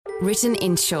Written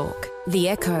in Chalk, The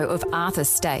Echo of Arthur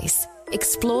Stace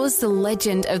explores the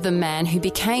legend of the man who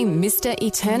became Mr.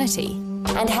 Eternity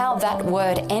and how that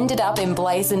word ended up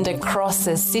emblazoned across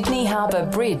the Sydney Harbour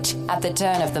Bridge at the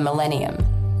turn of the millennium.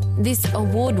 This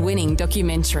award-winning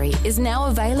documentary is now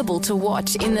available to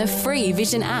watch in the free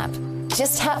Vision app.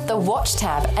 Just tap the Watch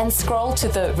tab and scroll to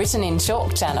the Written in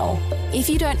Chalk channel. If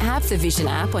you don't have the Vision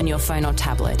app on your phone or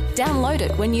tablet, download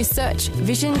it when you search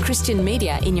Vision Christian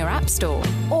Media in your app store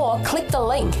or click the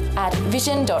link at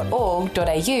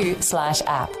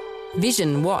vision.org.au/app.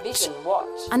 Vision Watch.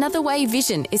 Another way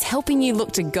Vision is helping you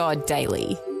look to God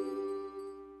daily.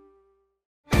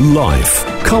 Life,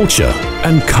 culture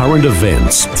and current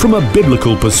events from a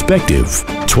biblical perspective.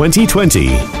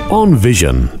 2020 on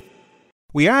Vision.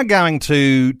 We are going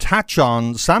to touch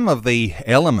on some of the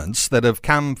elements that have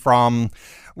come from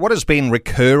what has been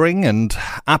recurring and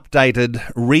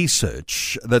updated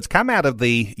research that's come out of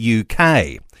the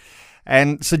UK,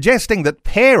 and suggesting that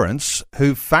parents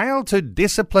who fail to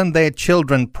discipline their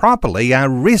children properly are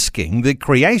risking the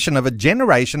creation of a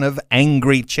generation of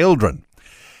angry children.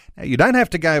 Now, you don't have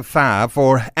to go far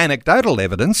for anecdotal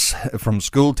evidence from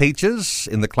school teachers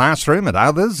in the classroom and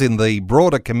others in the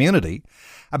broader community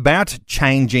about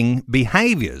changing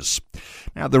behaviours.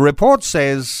 Now, the report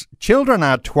says children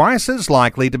are twice as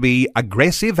likely to be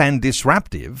aggressive and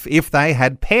disruptive if they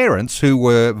had parents who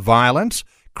were violent,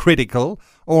 critical,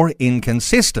 or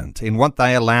inconsistent in what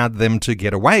they allowed them to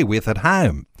get away with at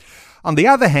home. On the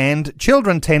other hand,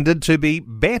 children tended to be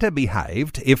better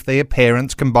behaved if their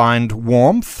parents combined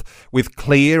warmth with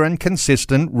clear and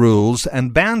consistent rules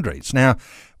and boundaries. Now,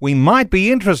 we might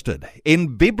be interested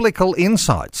in biblical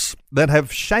insights that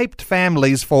have shaped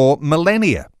families for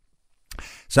millennia.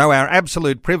 So our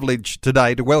absolute privilege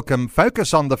today to welcome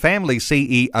Focus on the Family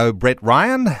CEO Brett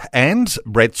Ryan and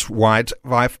Brett's wife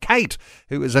Kate,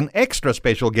 who is an extra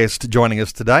special guest joining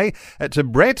us today. To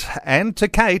Brett and to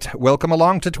Kate, welcome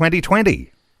along to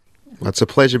 2020. Well, it's a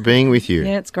pleasure being with you.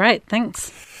 Yeah, it's great.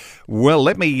 Thanks. Well,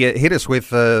 let me hit us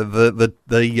with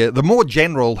the more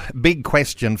general big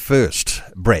question first,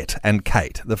 Brett and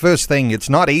Kate. The first thing, it's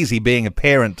not easy being a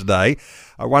parent today.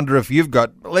 I wonder if you've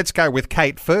got... Let's go with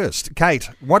Kate first. Kate,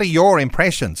 what are your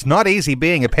impressions? Not easy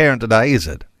being a parent today, is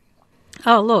it?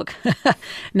 Oh, look,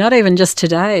 not even just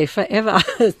today, forever.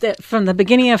 From the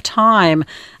beginning of time,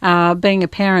 being a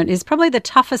parent is probably the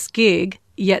toughest gig,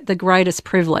 yet the greatest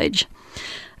privilege.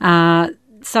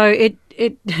 So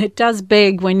it does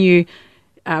beg when you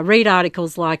read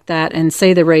articles like that and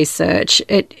see the research,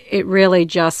 it really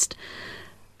just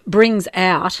brings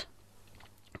out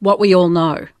what we all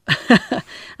know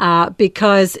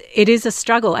because it is a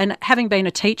struggle. And having been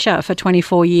a teacher for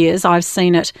 24 years, I've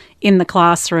seen it in the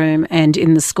classroom and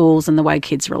in the schools and the way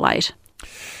kids relate.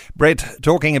 Brett,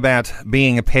 talking about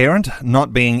being a parent,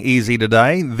 not being easy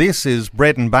today, this is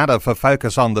bread and butter for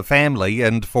Focus on the Family,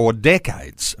 and for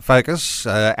decades, Focus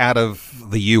out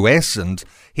of the US and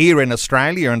here in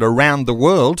Australia and around the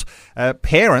world,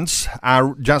 parents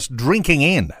are just drinking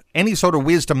in any sort of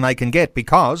wisdom they can get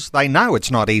because they know it's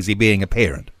not easy being a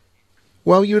parent.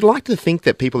 Well, you'd like to think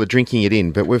that people are drinking it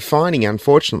in, but we're finding,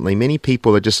 unfortunately, many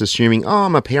people are just assuming, oh,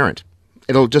 I'm a parent.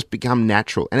 It'll just become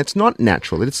natural. And it's not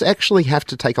natural. It's actually have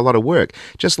to take a lot of work.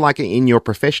 Just like in your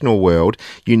professional world,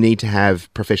 you need to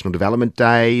have professional development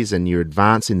days and you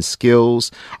advance in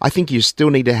skills. I think you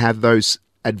still need to have those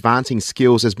advancing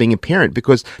skills as being a parent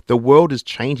because the world is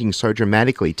changing so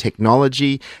dramatically.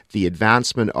 Technology, the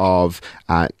advancement of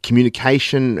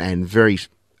communication and various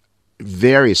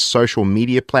social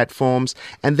media platforms,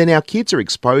 and then our kids are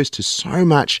exposed to so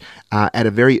much at a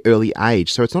very early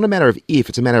age. So it's not a matter of if,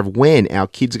 it's a matter of when our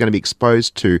kids are going to be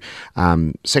exposed to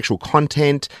sexual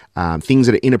content, things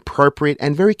that are inappropriate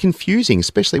and very confusing,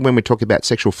 especially when we're talking about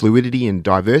sexual fluidity and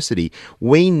diversity.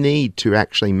 We need to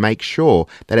actually make sure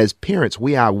that as parents,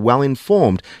 we are well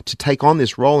informed to take on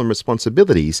this role and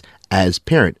responsibilities as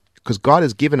parent. Because God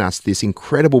has given us this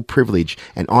incredible privilege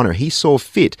and honor. He saw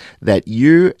fit that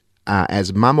you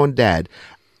as mum or dad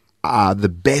are the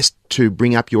best to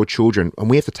bring up your children. And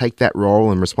we have to take that role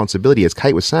and responsibility. As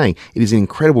Kate was saying, it is an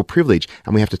incredible privilege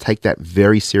and we have to take that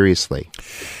very seriously.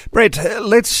 Brett,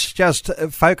 let's just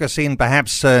focus in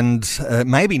perhaps and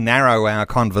maybe narrow our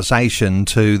conversation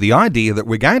to the idea that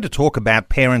we're going to talk about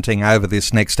parenting over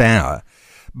this next hour.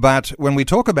 But when we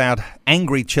talk about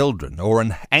angry children or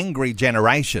an angry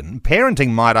generation, parenting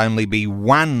might only be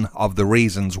one of the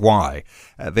reasons why.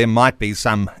 There might be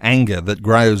some anger that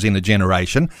grows in a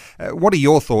generation. What are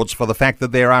your thoughts for the fact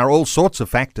that there are all sorts of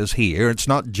factors here? It's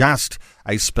not just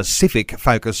a specific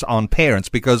focus on parents,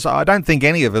 because I don't think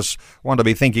any of us want to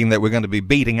be thinking that we're going to be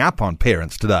beating up on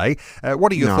parents today.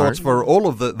 What are your thoughts for all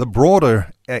of the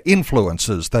broader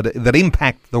influences that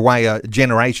impact the way a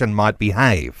generation might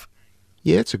behave?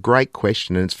 Yeah, it's a great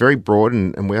question, and it's very broad,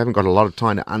 and we haven't got a lot of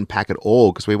time to unpack it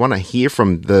all, because we want to hear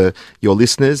from your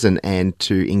listeners and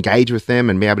to engage with them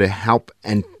and be able to help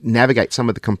and navigate some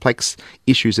of the complex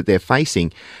issues that they're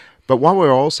facing. But while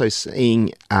we're also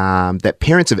seeing that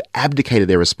parents have abdicated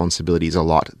their responsibilities a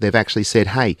lot, they've actually said,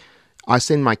 hey, I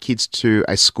send my kids to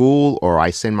a school, or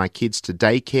I send my kids to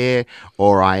daycare,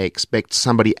 or I expect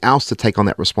somebody else to take on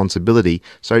that responsibility.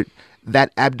 So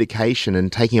that abdication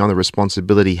and taking on the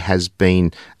responsibility has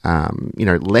been,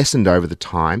 lessened over the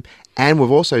time. And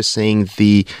we've also seen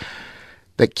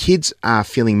that kids are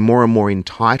feeling more and more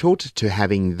entitled to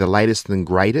having the latest and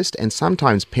greatest. And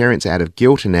sometimes parents, out of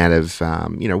guilt and out of,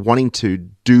 wanting to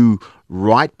do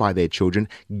right by their children,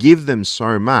 give them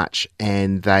so much,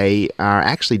 and they are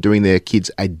actually doing their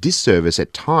kids a disservice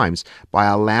at times by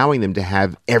allowing them to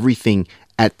have everything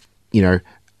at,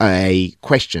 a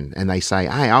question, and they say,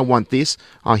 hey, I want this,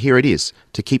 oh, here it is,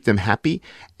 to keep them happy.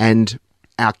 And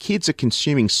our kids are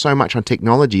consuming so much on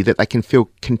technology that they can feel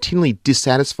continually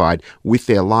dissatisfied with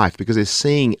their life, because they're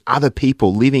seeing other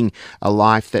people living a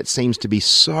life that seems to be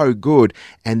so good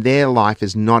and their life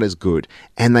is not as good,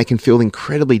 and they can feel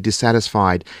incredibly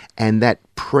dissatisfied, and that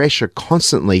pressure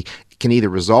constantly can either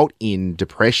result in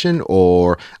depression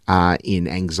or in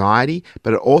anxiety,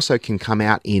 but it also can come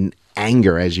out in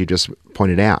anger, as you just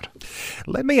pointed out.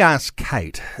 Let me ask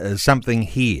Kate something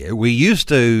here. We used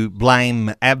to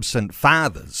blame absent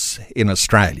fathers in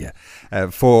Australia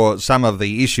for some of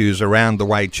the issues around the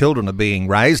way children are being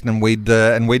raised, and we'd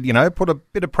put a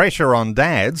bit of pressure on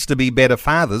dads to be better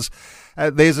fathers.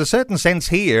 There's a certain sense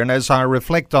here, and as I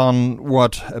reflect on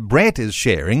what Brett is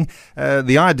sharing,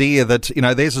 the idea that,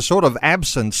 there's a sort of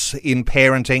absence in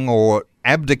parenting or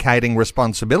abdicating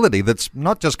responsibility that's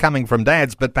not just coming from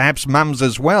dads, but perhaps mums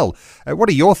as well. What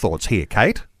are your thoughts here,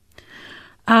 Kate?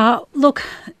 Look,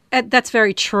 that's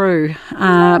very true.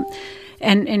 And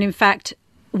in fact,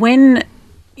 when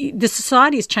the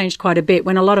society has changed quite a bit,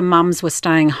 when a lot of mums were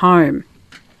staying home,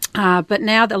 but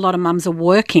now a lot of mums are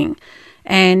working.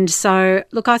 And so,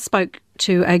 look, I spoke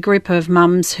to a group of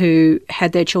mums who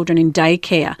had their children in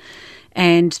daycare,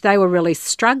 and they were really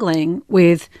struggling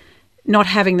with not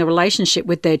having the relationship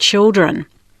with their children.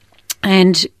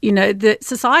 And, the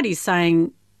society is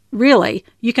saying, really,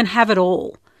 you can have it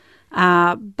all,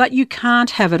 but you can't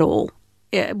have it all.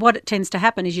 What tends to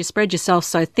happen is you spread yourself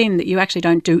so thin that you actually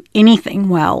don't do anything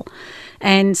well.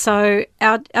 And so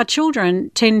our children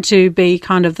tend to be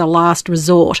kind of the last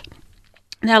resort.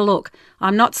 Now, look,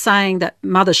 I'm not saying that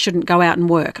mothers shouldn't go out and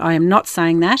work. I am not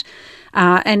saying that.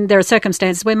 And there are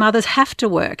circumstances where mothers have to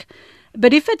work.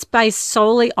 But if it's based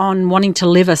solely on wanting to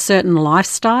live a certain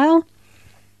lifestyle,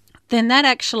 then that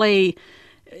actually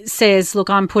says, look,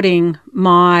 I'm putting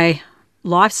my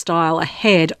lifestyle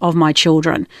ahead of my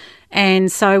children. And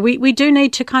so we do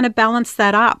need to kind of balance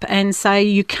that up and say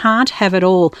you can't have it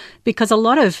all, because a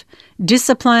lot of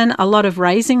discipline, a lot of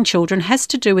raising children has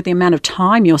to do with the amount of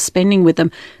time you're spending with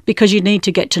them, because you need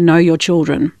to get to know your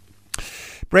children.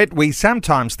 Brett, we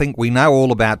sometimes think we know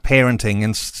all about parenting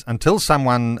until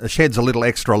someone sheds a little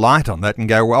extra light on that and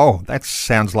go, well, that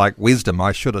sounds like wisdom,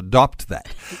 I should adopt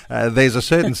that. There's a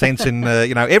certain sense in,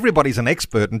 everybody's an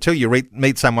expert until you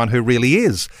meet someone who really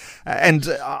is. And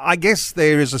I guess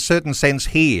there is a certain sense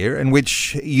here in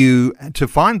which to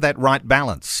find that right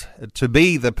balance, to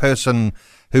be the person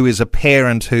who is a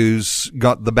parent who's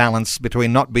got the balance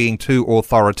between not being too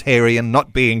authoritarian,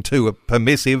 not being too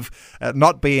permissive,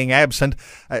 not being absent.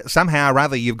 Somehow or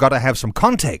other, you've got to have some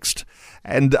context.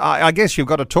 And I guess you've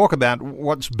got to talk about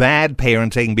what's bad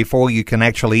parenting before you can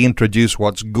actually introduce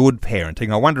what's good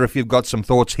parenting. I wonder if you've got some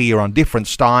thoughts here on different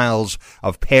styles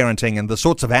of parenting and the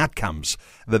sorts of outcomes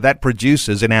that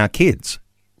produces in our kids.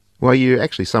 Well, you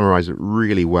actually summarise it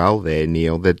really well there,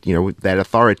 Neil, that, that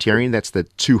authoritarian, that's the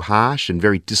too harsh and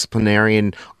very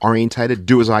disciplinarian orientated,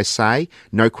 do as I say,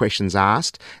 no questions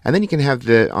asked. And then you can have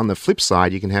on the flip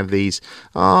side, you can have these,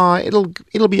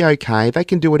 it'll be okay, they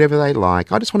can do whatever they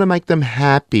like, I just want to make them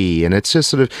happy, and it's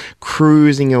just sort of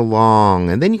cruising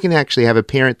along. And then you can actually have a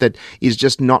parent that is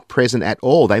just not present at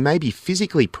all. They may be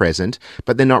physically present,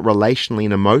 but they're not relationally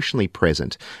and emotionally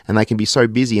present, and they can be so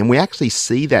busy. And we actually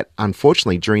see that,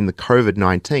 unfortunately, during the the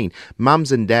COVID-19,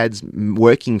 mums and dads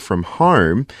working from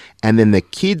home, and then the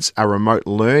kids are remote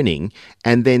learning,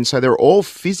 and then so they're all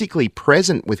physically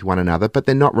present with one another, but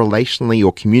they're not relationally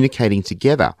or communicating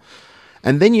together.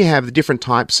 And then you have the different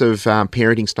types of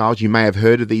parenting styles. You may have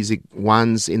heard of these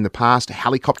ones in the past,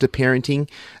 helicopter parenting,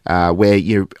 where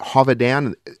you hover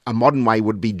down. A modern way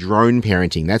would be drone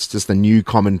parenting. That's just the new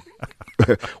common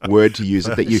word to use,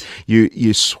 that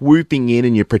you're swooping in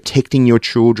and you're protecting your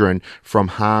children from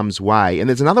harm's way. And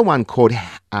there's another one called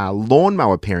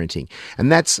lawnmower parenting,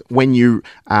 and that's when you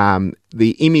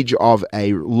the image of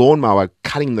a lawnmower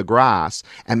cutting the grass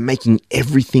and making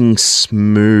everything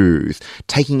smooth,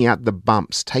 taking out the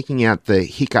bumps, taking out the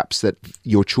hiccups that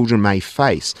your children may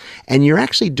face. And you're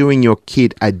actually doing your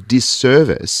kid a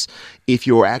disservice if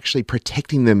you're actually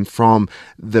protecting them from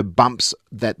the bumps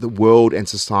that the world and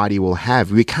society will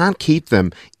have. We can't keep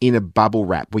them in a bubble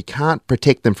wrap. We can't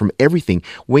protect them from everything.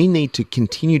 We need to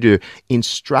continue to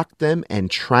instruct them and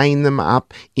train them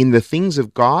up in the things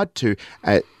of God to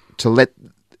let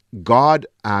God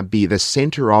be the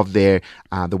center of their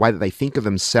the way that they think of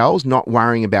themselves, not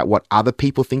worrying about what other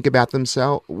people think about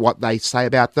themselves, what they say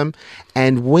about them.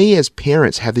 And we as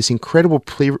parents have this incredible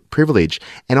privilege.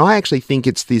 And I actually think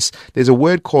it's this, there's a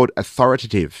word called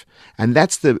authoritative. And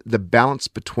that's the balance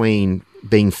between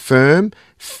being firm,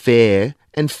 fair,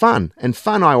 and fun. And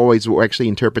fun, I always will actually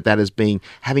interpret that as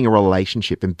having a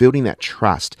relationship and building that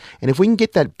trust. And if we can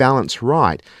get that balance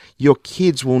right, your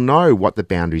kids will know what the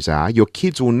boundaries are. Your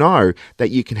kids will know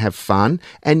that you can have fun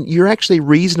and you're actually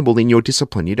reasonable in your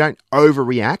discipline. You don't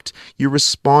overreact. You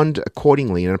respond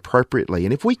accordingly and appropriately.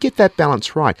 And if we get that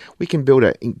balance right, we can build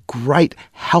a great,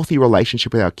 healthy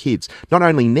relationship with our kids, not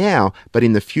only now, but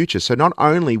in the future. So not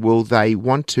only will they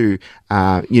want to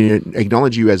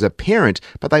acknowledge you as a parent,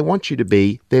 but they want you to be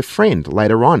their friend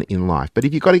later on in life. But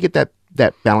if you've got to get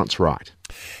that balance right.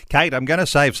 Kate, I'm going to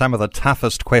save some of the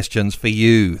toughest questions for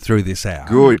you through this hour.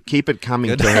 Good. Keep it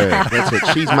coming to her. That's it.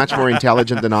 She's much more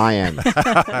intelligent than I am.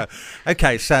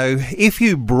 Okay, so if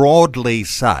you broadly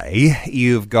say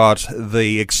you've got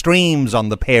the extremes on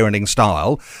the parenting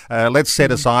style, let's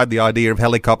set aside the idea of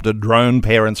helicopter drone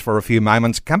parents for a few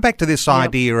moments. Come back to this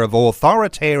idea of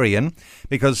authoritarian,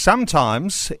 because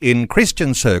sometimes in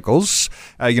Christian circles,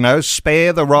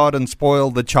 spare the rod and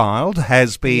spoil the child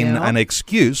has been an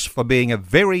excuse for being a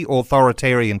very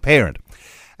authoritarian parent.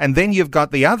 And then you've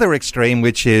got the other extreme,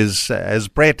 which is, as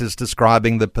Brett is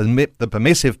describing, the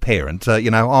permissive parent.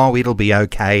 It'll be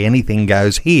okay, anything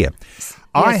goes here.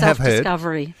 I have heard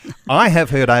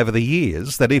over the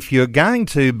years that if you're going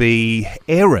to be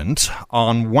errant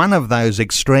on one of those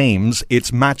extremes,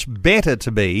 it's much better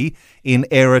to be in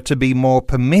error, to be more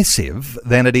permissive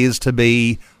than it is to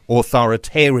be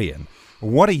authoritarian.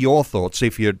 What are your thoughts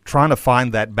if you're trying to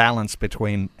find that balance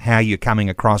between how you're coming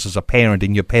across as a parent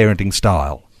in your parenting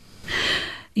style?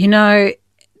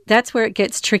 That's where it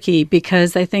gets tricky,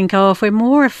 because they think, if we're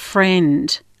more a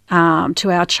friend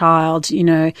to our child,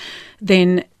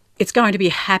 then it's going to be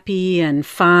happy and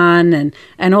fun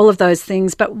and all of those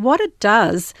things. But what it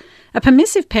does, a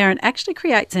permissive parent actually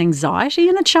creates anxiety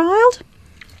in a child,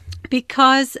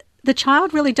 because the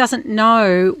child really doesn't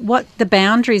know what the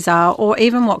boundaries are or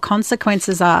even what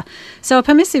consequences are. So a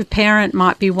permissive parent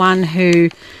might be one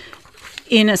who,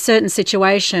 in a certain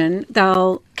situation,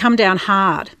 they'll come down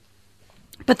hard.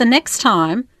 But the next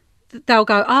time, they'll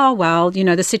go,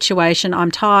 the situation, I'm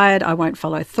tired, I won't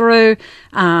follow through,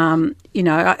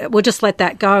 we'll just let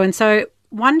that go. And so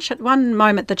one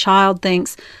moment the child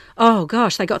thinks, oh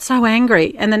gosh, they got so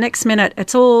angry. And the next minute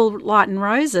it's all light and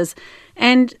roses.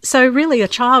 And so really a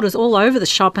child is all over the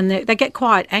shop and they get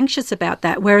quite anxious about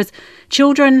that, whereas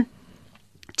children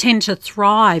tend to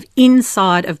thrive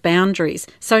inside of boundaries.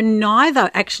 So neither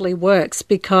actually works,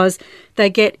 because they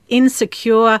get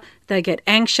insecure, they get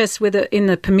anxious with it in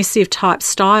the permissive type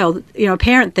style. A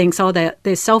parent thinks,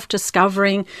 they're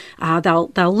self-discovering,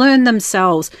 they'll learn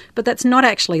themselves, but that's not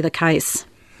actually the case.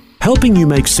 Helping you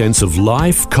make sense of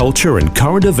life, culture and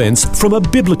current events from a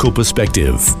biblical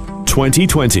perspective.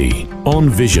 2020 on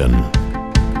Vision.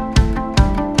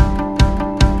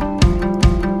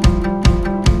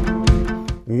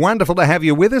 Wonderful to have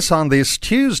you with us on this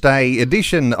Tuesday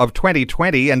edition of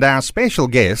 2020, and our special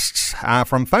guests are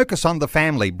from Focus on the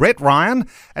Family, Brett Ryan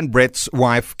and Brett's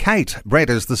wife Kate. Brett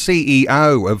is the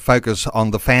CEO of Focus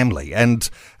on the Family, and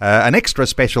an extra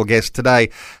special guest today.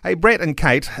 Hey, Brett and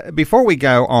Kate, before we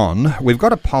go on, we've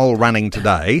got a poll running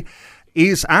today.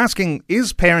 Is asking,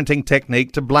 is parenting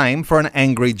technique to blame for an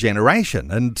angry generation?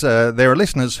 And there are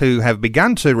listeners who have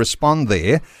begun to respond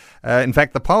there. In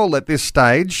fact, the poll at this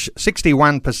stage,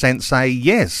 61% say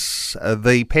yes,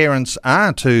 the parents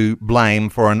are to blame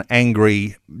for an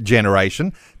angry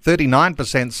generation,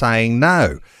 39% saying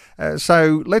no.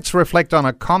 So let's reflect on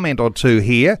a comment or two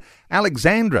here.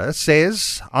 Alexandra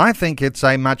says, I think it's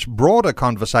a much broader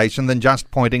conversation than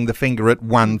just pointing the finger at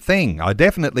one thing. I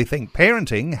definitely think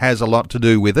parenting has a lot to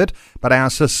do with it, but our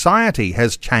society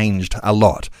has changed a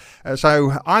lot.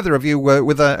 So either of you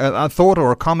with a thought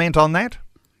or a comment on that?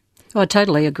 I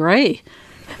totally agree.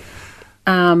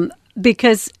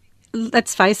 Because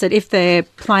let's face it, if they're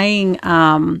playing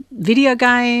video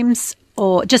games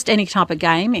or just any type of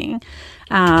gaming,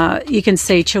 you can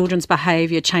see children's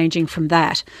behaviour changing from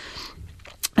that.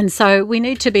 And so we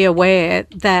need to be aware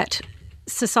that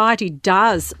society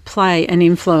does play an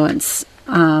influence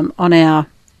on our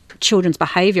children's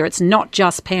behaviour. It's not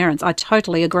just parents. I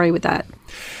totally agree with that.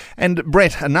 And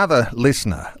Brett, another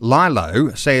listener, Lilo,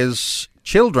 says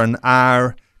children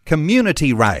are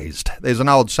community raised. There's an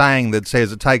old saying that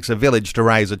says it takes a village to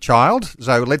raise a child,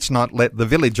 so let's not let the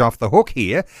village off the hook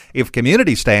here. If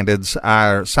community standards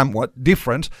are somewhat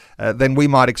different, then we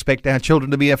might expect our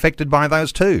children to be affected by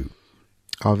those too.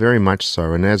 Oh, very much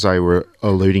so. And as I were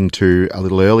alluding to a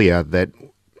little earlier, that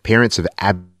parents have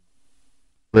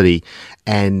ability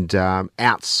and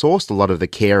outsourced a lot of the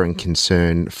care and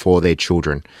concern for their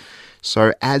children.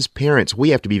 So as parents, we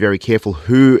have to be very careful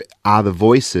who are the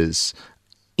voices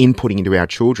inputting into our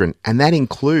children, and that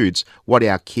includes what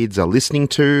our kids are listening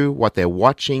to, what they're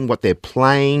watching, what they're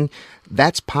playing.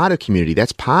 That's part of community.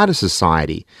 That's part of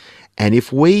society. And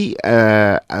if we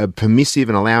are permissive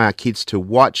and allow our kids to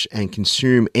watch and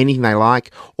consume anything they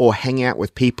like or hang out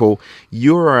with people,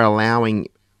 you're allowing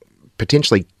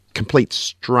potentially complete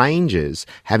strangers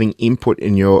having input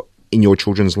in your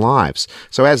children's lives.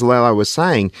 So as Lalo was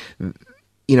saying,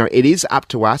 you know, it is up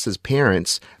to us as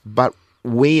parents, but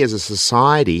we as a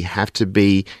society have to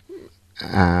be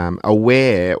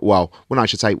aware, well, when I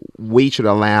should say, we should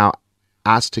allow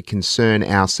us to concern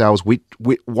ourselves with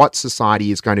what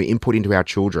society is going to input into our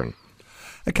children.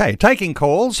 Okay, taking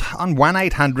calls on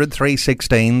 1800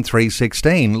 316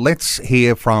 316. Let's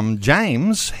hear from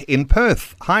James in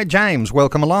Perth. Hi, James.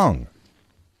 Welcome along.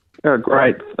 Oh,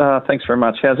 great. Thanks very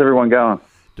much. How's everyone going?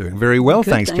 Doing very well,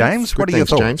 Good, thanks, James. What are your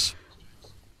thoughts? James.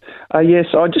 Yes,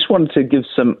 I just wanted to give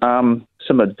some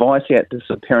advice out to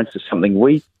some parents of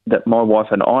something that my wife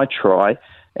and I try,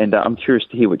 and I'm curious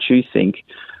to hear what you think.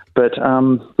 But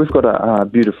we've got a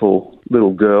beautiful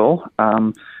little girl,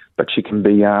 but she can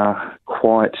be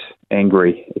quite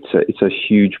angry. It's a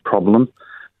huge problem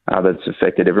that's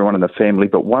affected everyone in the family.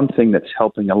 But one thing that's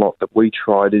helping a lot that we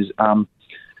tried is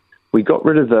we got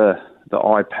rid of the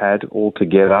iPad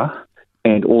altogether,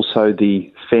 and also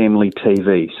the family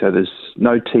TV. So there's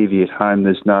no TV at home,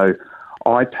 there's no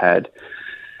iPad.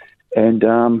 And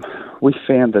we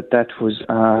found that was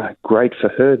great for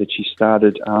her, that she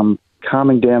started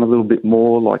calming down a little bit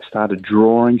more, like started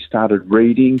drawing, started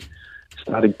reading,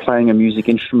 started playing a music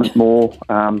instrument more.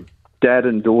 Dad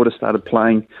and daughter started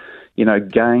playing,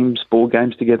 board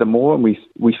games together more, and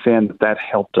we found that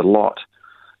helped a lot.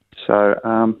 So,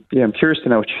 I'm curious to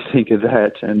know what you think of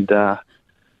that, and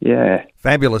yeah.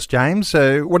 Fabulous, James.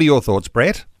 So what are your thoughts,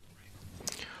 Brett?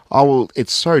 Oh, well,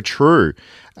 it's so true.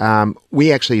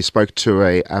 We actually spoke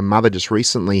to a mother just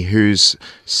recently whose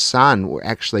son were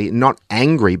actually not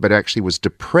angry, but actually was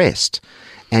depressed.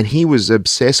 And he was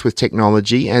obsessed with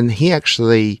technology, and he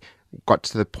actually got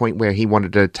to the point where he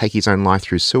wanted to take his own life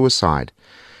through suicide.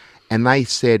 And they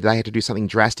said they had to do something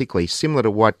drastically, similar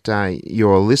to what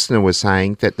your listener was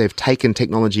saying, that they've taken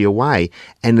technology away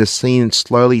and have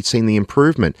slowly seen the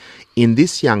improvement. In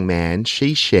this young man,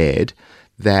 she shared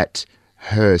that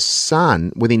her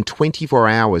son, within 24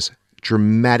 hours,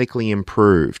 dramatically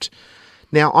improved.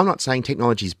 Now, I'm not saying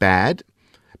technology is bad,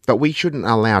 but we shouldn't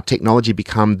allow technology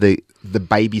become the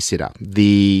babysitter,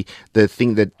 the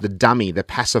thing, that the dummy, the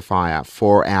pacifier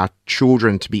for our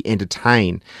children to be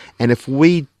entertained. And if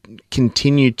we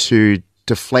continue to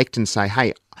deflect and say,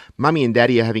 hey, mummy and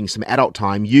daddy are having some adult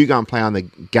time, you go and play on the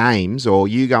games, or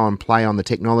you go and play on the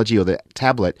technology or the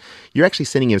tablet, you're actually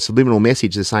sending a subliminal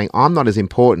message that's saying, I'm not as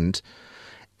important,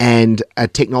 and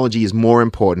technology is more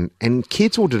important. And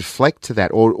kids will deflect to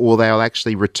that, or they'll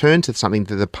actually return to something,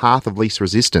 to the path of least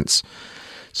resistance.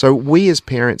 So we as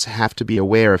parents have to be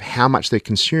aware of how much they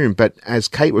consume. But as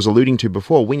Kate was alluding to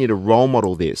before, we need to role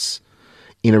model this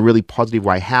in a really positive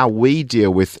way, how we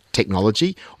deal with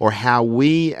technology, or how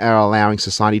we are allowing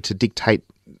society to dictate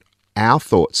our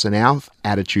thoughts and our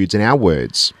attitudes and our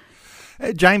words.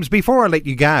 James, before I let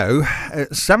you go,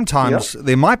 sometimes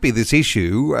there might be this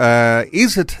issue.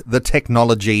 Is it the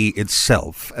technology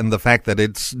itself and the fact that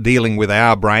it's dealing with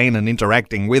our brain and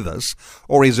interacting with us,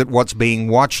 or is it what's being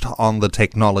watched on the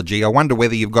technology? I wonder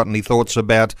whether you've got any thoughts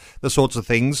about the sorts of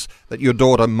things that your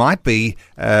daughter might be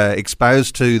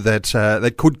exposed to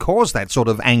that could cause that sort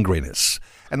of angriness.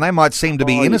 And they might seem to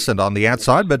be innocent on the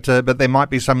outside, but there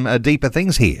might be some deeper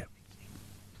things here.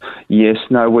 Yes,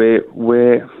 no,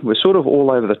 we're sort of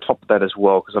all over the top of that as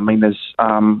well, because I mean,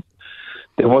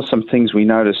 there was some things we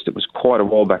noticed. It was quite a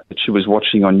while back that she was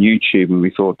watching on YouTube, and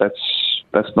we thought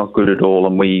that's not good at all,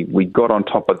 and we got on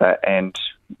top of that. And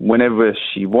whenever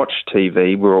she watched TV,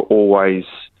 we were always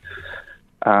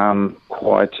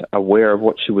quite aware of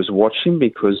what she was watching,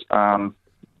 because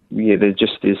there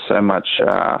just is so much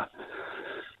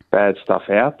bad stuff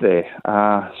out there.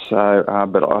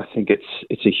 But I think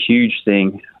it's a huge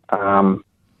thing.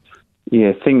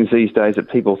 Things these days that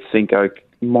people think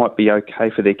might be okay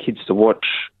for their kids to watch,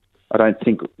 I don't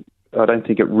think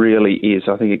it really is.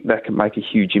 I think that can make a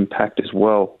huge impact as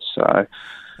well. So,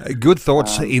 good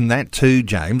thoughts in that too,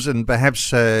 James, and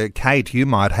perhaps Kate, you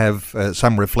might have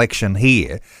some reflection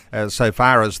here so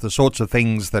far as the sorts of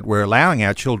things that we're allowing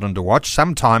our children to watch,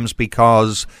 sometimes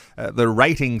because the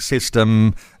rating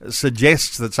system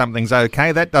suggests that something's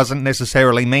okay. That doesn't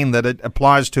necessarily mean that it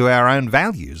applies to our own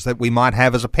values that we might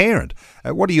have as a parent.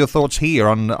 What are your thoughts here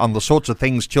on the sorts of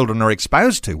things children are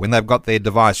exposed to when they've got their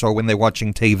device or when they're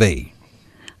watching TV?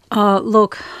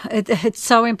 Look, it's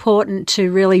so important to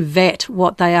really vet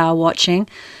what they are watching.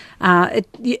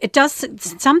 It does.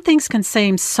 Some things can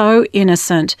seem so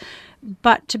innocent,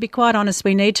 but to be quite honest,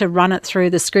 we need to run it through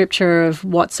the scripture of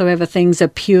whatsoever things are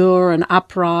pure and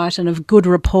upright and of good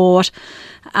report,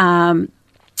 to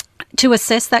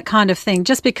assess that kind of thing.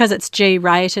 Just because it's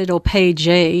G-rated or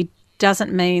PG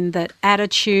doesn't mean that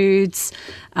attitudes,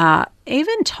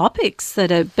 even topics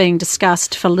that are being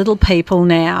discussed for little people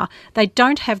now, they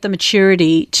don't have the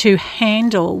maturity to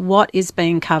handle what is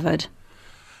being covered.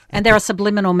 And there are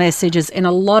subliminal messages in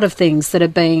a lot of things that are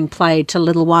being played to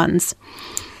little ones.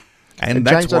 And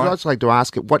James, I'd also like to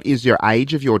ask, what is your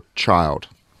age of your child?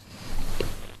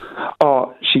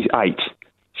 Oh, she's 8.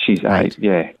 She's 8,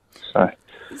 yeah. So,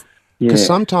 because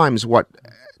sometimes what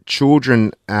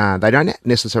children, they don't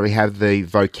necessarily have the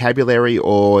vocabulary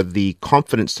or the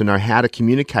confidence to know how to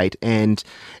communicate, and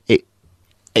it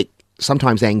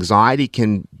sometimes anxiety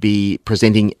can be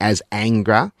presenting as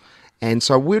anger. And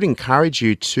so I would encourage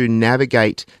you to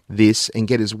navigate this and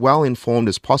get as well informed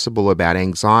as possible about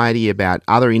anxiety, about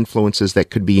other influences that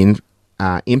could be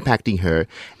impacting her.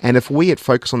 And if we at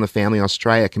Focus on the Family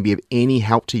Australia can be of any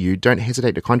help to you, don't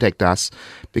hesitate to contact us,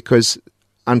 because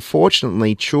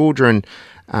unfortunately children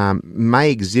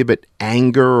may exhibit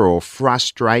anger or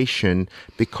frustration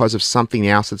because of something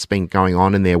else that's been going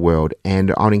on in their world.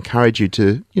 And I'd encourage you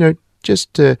to,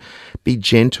 just to be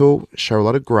gentle, show a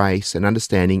lot of grace and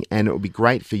understanding, and it would be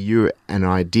great for you, and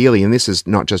ideally, and this is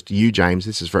not just you, James,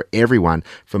 this is for everyone,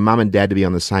 for mum and dad to be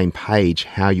on the same page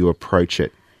how you approach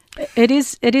it. It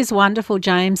is wonderful,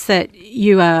 James, that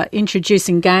you are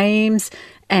introducing games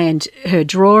and her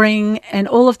drawing and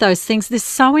all of those things. They're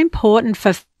so important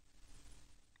for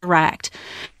interact.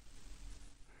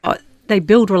 They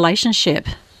build relationship.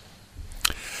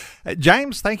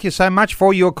 James, thank you so much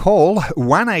for your call.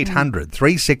 1800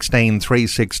 316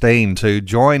 316 to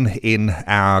join in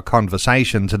our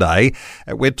conversation today.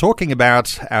 We're talking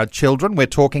about our children. We're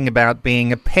talking about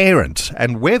being a parent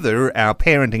and whether our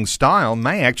parenting style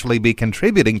may actually be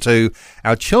contributing to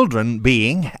our children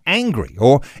being angry,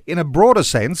 or in a broader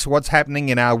sense, what's happening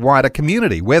in our wider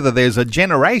community, whether there's a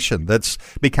generation that's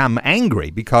become angry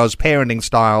because parenting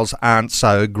styles aren't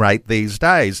so great these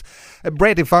days.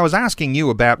 Brett, if I was asking you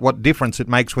about what difference it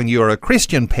makes when you're a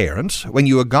Christian parent, when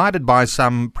you are guided by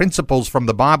some principles from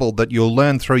the Bible that you'll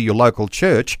learn through your local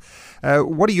church,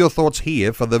 what are your thoughts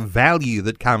here for the value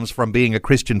that comes from being a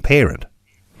Christian parent?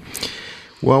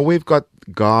 Well, we've got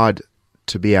God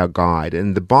to be our guide,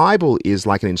 and the Bible is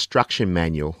like an instruction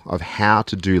manual of how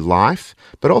to do life,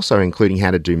 but also including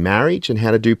how to do marriage and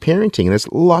how to do parenting. And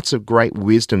there's lots of great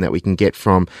wisdom that we can get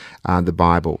from the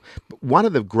Bible. One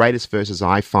of the greatest verses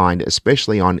I find,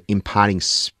 especially on imparting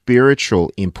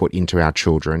spiritual input into our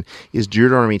children, is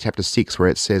Deuteronomy chapter 6, where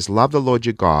it says, "Love the Lord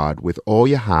your God with all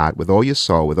your heart, with all your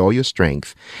soul, with all your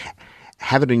strength.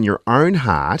 Have it in your own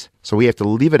heart." So we have to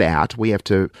live it out. We have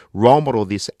to role model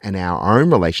this in our own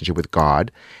relationship with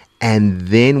God. And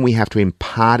then we have to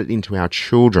impart it into our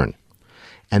children.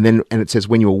 And it says,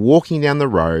 when you're walking down the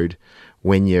road,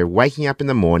 when you're waking up in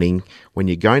the morning, when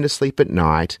you're going to sleep at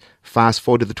night. Fast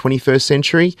forward to the 21st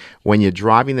century, when you're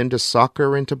driving them to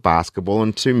soccer and to basketball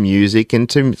and to music and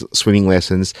to swimming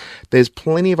lessons, there's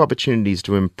plenty of opportunities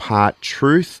to impart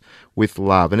truth with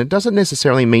love. And it doesn't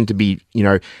necessarily mean to be,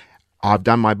 I've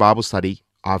done my Bible study,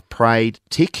 I've prayed,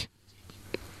 tick.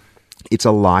 It's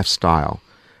a lifestyle.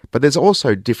 But there's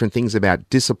also different things about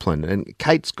discipline. And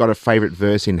Kate's got a favourite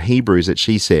verse in Hebrews that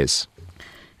she says.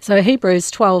 So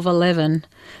Hebrews 12:11,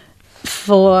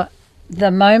 for the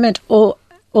moment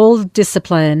all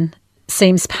discipline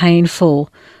seems painful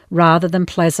rather than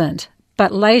pleasant,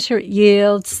 but later it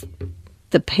yields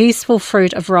the peaceful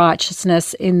fruit of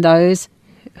righteousness in those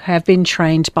who have been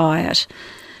trained by it.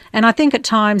 And I think at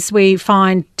times we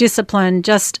find discipline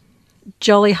just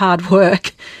jolly hard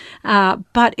work,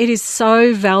 but it is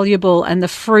so valuable, and the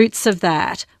fruits of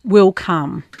that will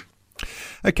come.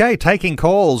 Okay, taking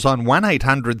calls on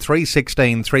 1800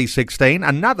 316 316.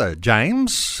 Another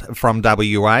James from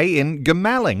WA in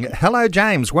Goomalling. Hello,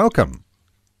 James. Welcome.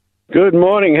 Good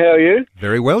morning. How are you?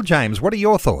 Very well, James. What are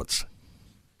your thoughts?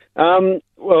 Well,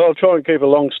 I'll try and keep a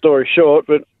long story short,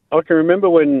 but I can remember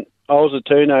when I was a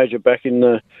teenager back in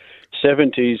the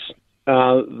 70s,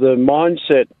 the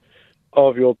mindset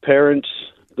of your parents,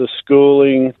 the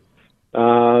schooling,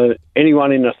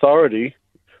 anyone in authority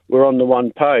were on the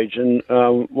one page. And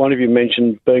one of you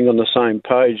mentioned being on the same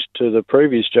page to the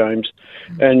previous James,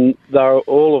 and they're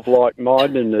all of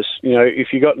like-mindedness.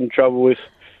 If you got in trouble with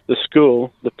the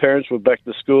school, the parents would back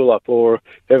the school up, or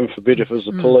heaven forbid if it was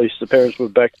the police, the parents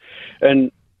would back.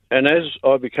 And as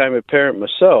I became a parent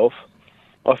myself,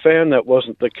 I found that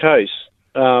wasn't the case.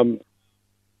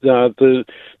 The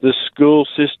school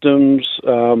systems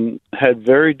had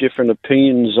very different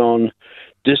opinions on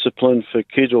discipline for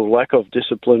kids, or lack of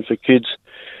discipline for kids.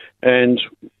 And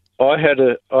I have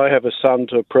a son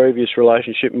to a previous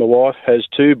relationship. My wife has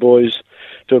two boys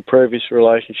to a previous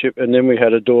relationship, and then we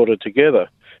had a daughter together.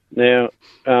 Now,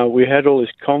 we had all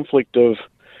this conflict of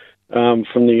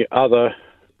from the other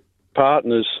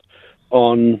partners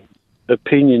on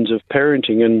opinions of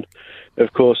parenting, and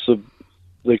of course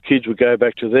the kids would go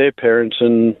back to their parents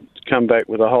and come back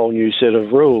with a whole new set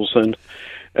of rules, and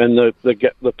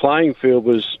the playing field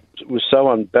was so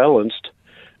unbalanced,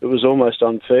 it was almost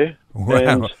unfair. Wow.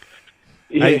 And,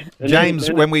 hey, James,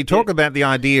 when we talk about the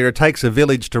idea it takes a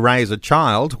village to raise a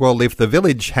child, well, if the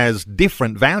village has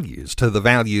different values to the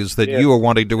values that you are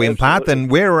wanting to impart, then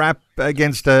we're up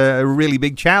against a really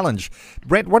big challenge.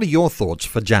 Brett, what are your thoughts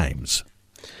for James?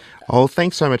 Oh,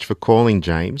 thanks so much for calling,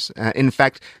 James. In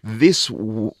fact, this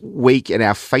week at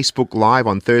our Facebook Live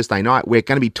on Thursday night, we're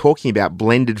going to be talking about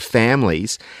blended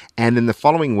families. And then the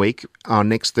following week, on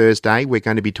next Thursday, we're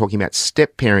going to be talking about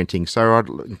step parenting. So I'd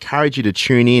encourage you to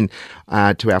tune in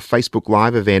to our Facebook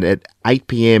Live event at 8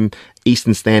 p.m.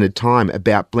 Eastern Standard Time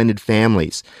about blended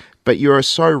families. But you're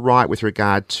so right with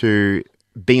regard to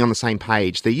being on the same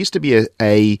page. There used to be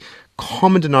a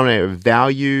common denominator of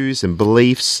values and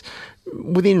beliefs.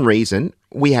 Within reason,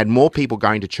 we had more people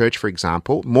going to church, for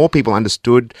example. More people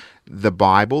understood the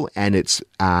Bible and its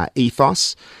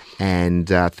ethos and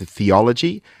the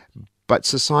theology. But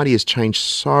society has changed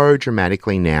so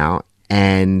dramatically now,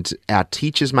 and our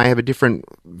teachers may have a different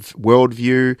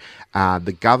worldview.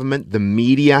 The government, the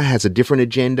media has a different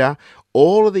agenda.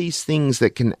 All of these things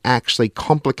that can actually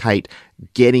complicate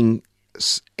getting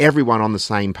everyone on the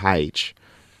same page.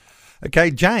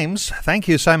 Okay, James, thank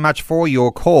you so much for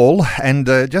your call. And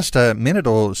just a minute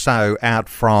or so out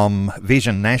from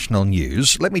Vision National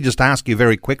News, let me just ask you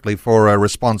very quickly for a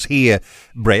response here,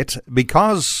 Brett.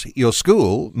 Because your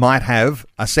school might have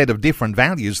a set of different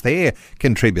values they're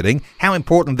contributing, how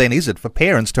important then is it for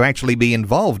parents to actually be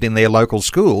involved in their local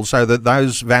school so that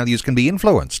those values can be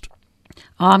influenced?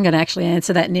 I'm going to actually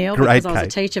answer that, Neil, because I was a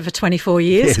teacher for 24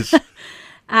 years.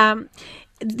 Yes.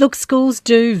 Look, schools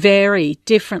do vary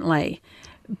differently,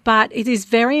 but it is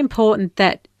very important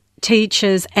that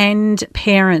teachers and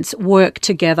parents work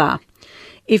together.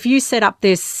 If you set up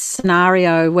this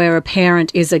scenario where a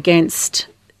parent is against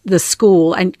the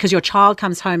school, and because your child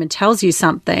comes home and tells you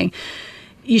something,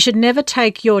 you should never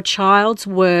take your child's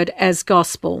word as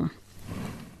gospel,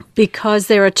 because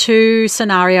there are two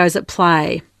scenarios at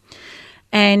play.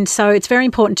 And so it's very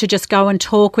important to just go and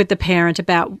talk with the parent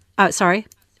about,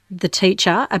 the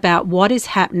teacher about what is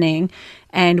happening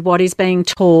and what is being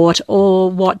taught, or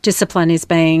what discipline is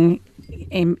being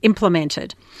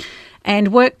implemented,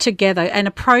 and work together and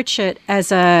approach it as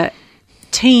a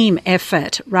team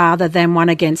effort rather than one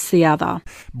against the other.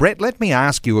 Brett, let me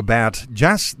ask you about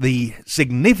just the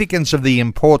significance of the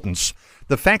importance,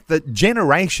 the fact that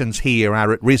generations here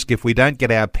are at risk if we don't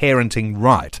get our parenting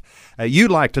right. You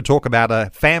like to talk about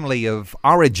a family of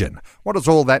origin. What does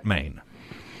all that mean?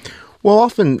 Well,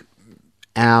 often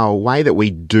our way that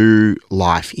we do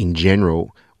life in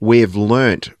general, we've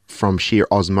learnt from sheer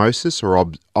osmosis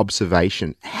or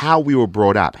observation how we were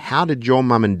brought up. How did your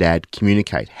mum and dad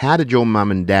communicate? How did your mum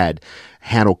and dad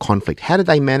handle conflict? How did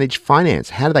they manage finance?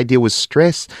 How did they deal with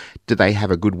stress? Did they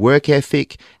have a good work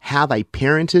ethic? How they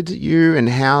parented you and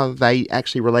how they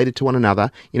actually related to one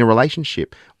another in a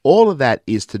relationship? All of that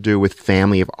is to do with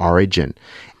family of origin.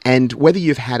 And whether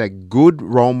you've had a good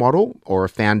role model or a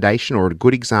foundation or a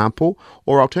good example,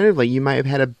 or alternatively, you may have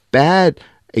had a bad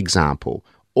example,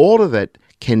 all of it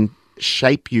can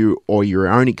shape you or your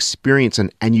own experience,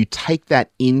 and you take that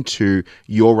into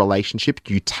your relationship,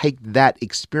 you take that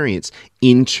experience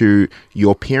into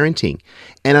your parenting.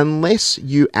 And unless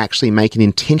you actually make an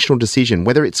intentional decision,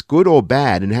 whether it's good or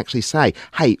bad, and actually say,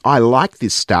 hey, I like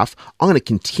this stuff, I'm going to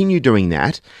continue doing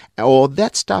that, or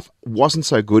that stuff wasn't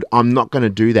so good, I'm not going to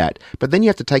do that. But then you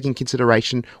have to take in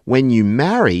consideration when you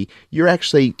marry, you're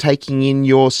actually taking in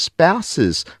your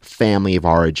spouse's family of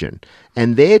origin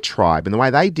and their tribe and the way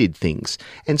they did things.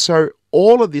 And so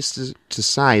all of this is to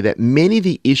say that many of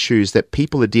the issues that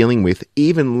people are dealing with,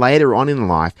 even later on in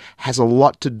life, has a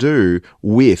lot to do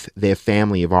with their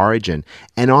family of origin.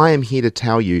 And I am here to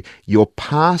tell you, your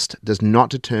past does not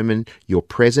determine your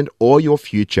present or your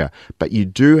future, but you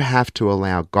do have to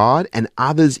allow God and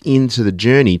others into the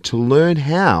journey to learn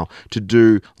how to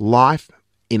do life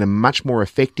in a much more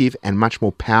effective and much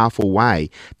more powerful way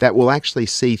that will actually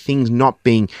see things not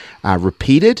being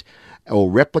repeated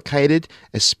or replicated,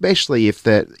 especially if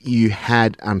that you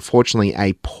had, unfortunately,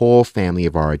 a poor family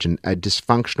of origin, a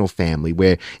dysfunctional family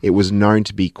where it was known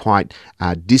to be quite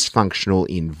dysfunctional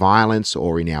in violence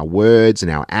or in our words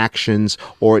and our actions,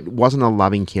 or it wasn't a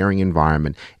loving, caring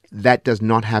environment. That does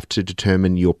not have to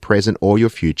determine your present or your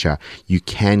future. You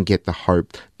can get the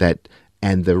hope that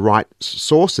and the right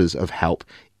sources of help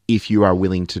if you are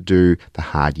willing to do the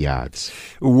hard yards.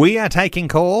 We are taking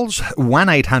calls,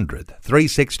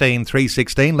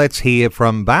 1-800-316-316. Let's hear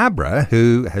from Barbara,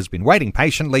 who has been waiting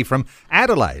patiently from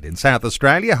Adelaide in South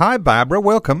Australia. Hi, Barbara.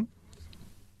 Welcome.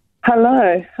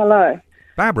 Hello.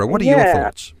 Barbara, what are your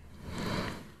thoughts?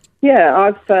 Yeah,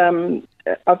 I've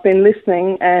been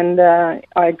listening, and I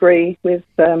agree with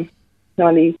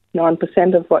 99%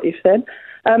 of what you've said.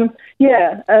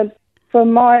 For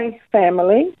my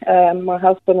family, my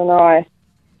husband and I,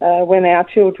 when our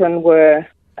children were,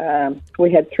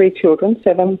 we had 3 children,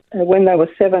 when they were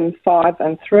 7, 5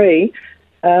 and 3,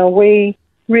 we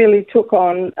really took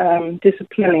on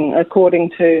disciplining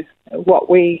according to what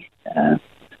we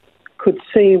could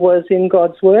see was in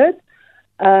God's Word.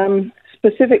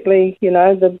 Specifically,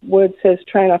 the Word says,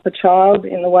 train up a child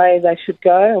in the way they should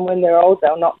go, and when they're old,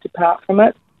 they'll not depart from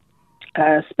it.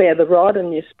 Spare the rod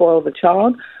and you spoil the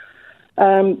child.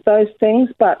 Those things,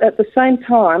 but at the same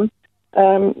time,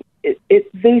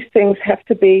 these things have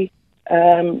to be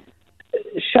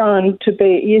shown to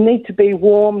be, you need to be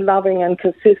warm, loving and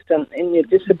consistent in your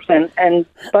discipline, and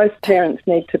both parents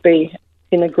need to be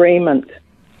in agreement.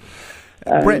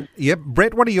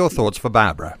 Brett, what are your thoughts for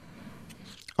Barbara?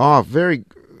 I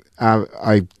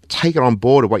take it on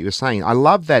board of what you're saying. I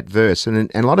love that verse, and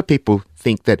a lot of people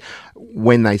think that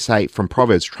when they say from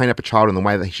Proverbs, train up a child in the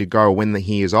way that he should go, or when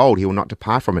he is old, he will not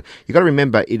depart from it. You've got to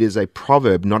remember, it is a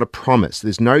proverb, not a promise.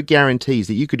 There's no guarantees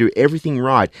that you could do everything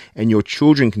right and your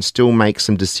children can still make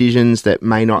some decisions that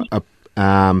may not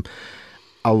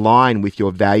align with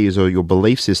your values or your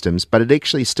belief systems, but it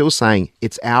actually is still saying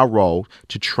it's our role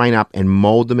to train up and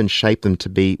mold them and shape them to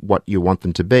be what you want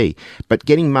them to be. But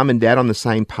getting mum and dad on the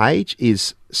same page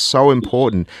is so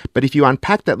important. But if you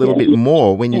unpack that a little bit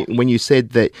more, when you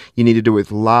said that you need to do it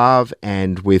with love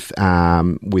and with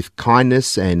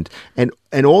kindness and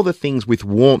all the things with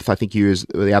warmth, I think you use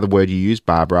the other word you used,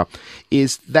 Barbara,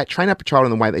 is that train up a child in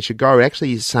the way they should go. It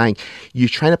actually is saying you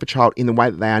train up a child in the way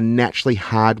that they are naturally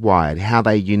hardwired, how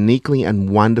they're uniquely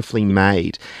and wonderfully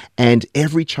made. And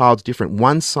every child's different.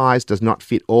 One size does not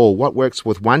fit all. What works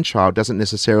with one child doesn't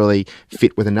necessarily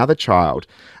fit with another child.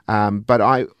 But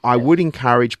I would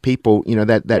encourage people,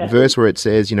 that verse where it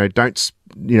says, don't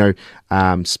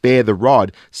spare the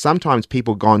rod. Sometimes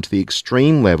people go on to the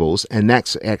extreme levels, and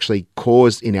that's actually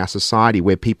caused in our society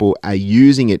where people are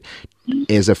using it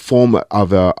as a form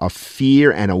of a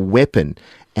fear and a weapon.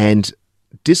 And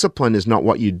discipline is not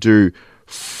what you do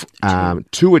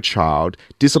to a child.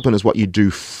 Discipline is what you do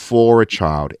for a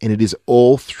child, and it is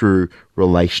all through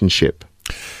relationship.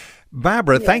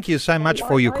 Barbara, thank you so much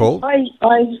for your call.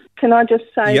 Can I just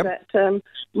say that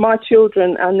my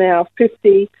children are now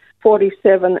 50,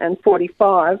 47 and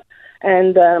 45,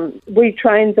 and we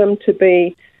trained them to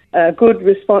be good,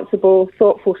 responsible,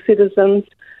 thoughtful citizens.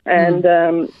 And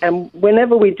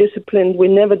whenever we disciplined, we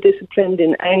never disciplined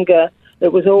in anger.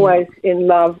 It was always in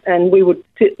love, and we would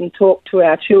sit and talk to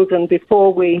our children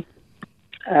before we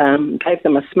gave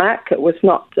them a smack. It was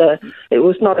not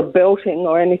a belting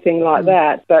or anything like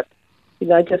that, but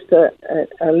just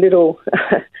a little.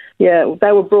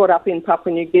 They were brought up in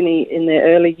Papua New Guinea in their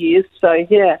early years, so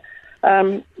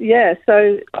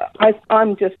So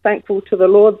I'm just thankful to the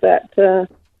Lord that.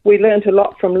 We learned a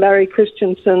lot from Larry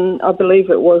Christensen. I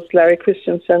believe it was Larry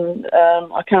Christensen.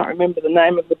 I can't remember the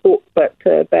name of the book, but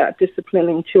about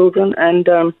disciplining children. And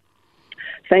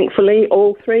thankfully,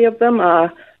 all three of them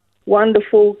are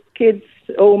wonderful kids,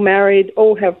 all married,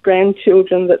 all have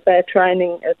grandchildren that they're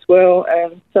training as well.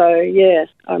 And so,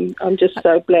 I'm just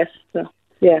so blessed.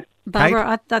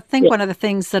 Barbara, I think one of the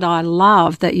things that I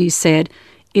love that you said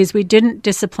is we didn't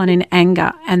discipline in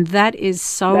anger, and that is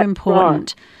so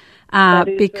important.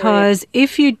 Right. Because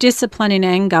if you discipline in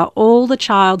anger, all the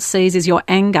child sees is your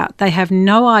anger. They have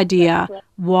no idea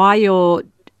why you're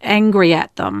angry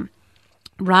at them,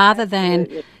 rather than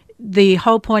the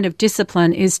whole point of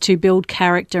discipline is to build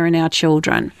character in our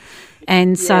children.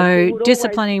 And so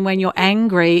disciplining when you're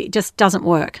angry just doesn't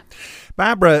work.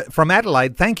 Barbara from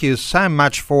Adelaide, thank you so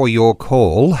much for your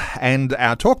call, and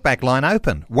our talkback line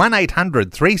open,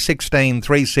 1800 316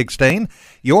 316.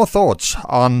 Your thoughts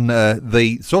on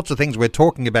the sorts of things we're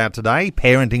talking about today,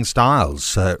 parenting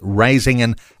styles, raising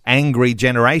an angry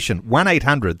generation,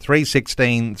 1800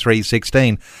 316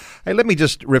 316. Hey, let me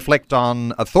just reflect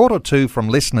on a thought or two from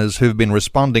listeners who've been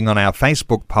responding on our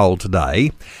Facebook poll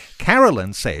today.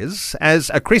 Carolyn says,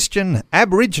 as a Christian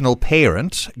Aboriginal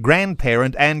parent,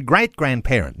 grandparent and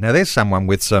great-grandparent, now there's someone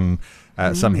with some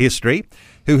history,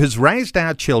 who has raised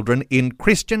our children in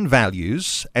Christian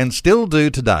values and still do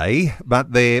today,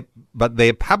 but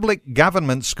their public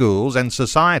government schools and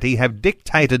society have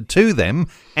dictated to them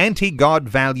anti-God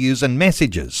values and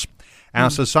messages.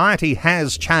 Our society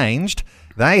has changed.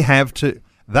 They have to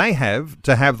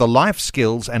have the life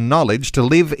skills and knowledge to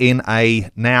live in a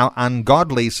now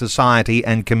ungodly society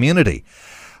and community.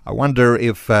 I wonder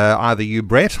if either you,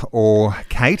 Brett, or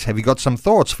Kate, have you got some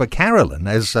thoughts for Carolyn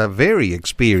as a very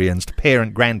experienced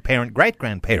parent, grandparent,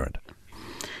 great-grandparent?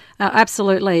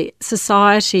 Absolutely.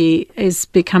 Society is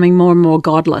becoming more and more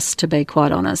godless, to be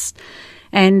quite honest.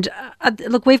 And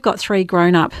look, we've got 3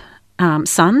 grown-up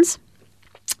sons,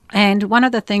 and one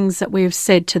of the things that we've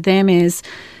said to them is,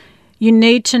 you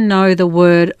need to know the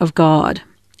Word of God,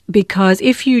 because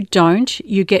if you don't,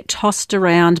 you get tossed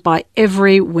around by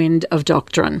every wind of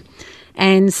doctrine.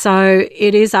 And so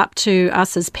it is up to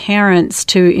us as parents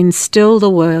to instill the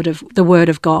Word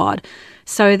of God.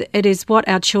 So it is what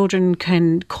our children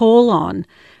can call on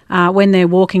when they're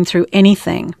walking through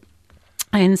anything.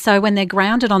 And so when they're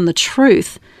grounded on the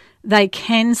truth, they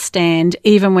can stand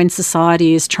even when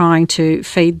society is trying to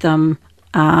feed them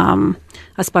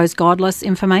godless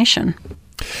information.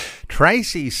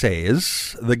 Tracy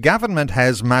says the government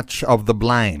has much of the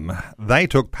blame. They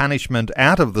took punishment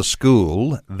out of the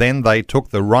school, then they took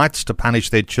the rights to punish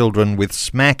their children with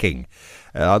smacking.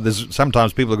 There's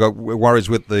sometimes people have got worries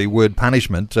with the word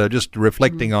punishment. Just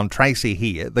reflecting on Tracy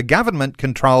here, the government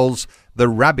controls the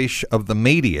rubbish of the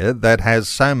media that has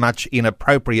so much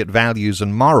inappropriate values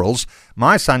and morals.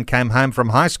 My son came home from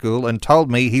high school and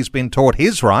told me he's been taught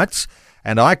his rights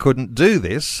and I couldn't do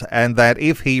this, and that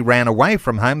if he ran away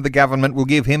from home, the government will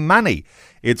give him money.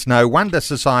 It's no wonder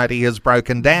society has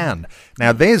broken down.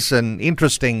 Now, there's an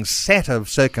interesting set of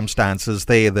circumstances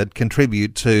there that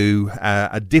contribute to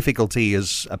a difficulty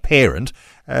as a parent.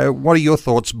 What are your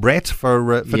thoughts, Brett,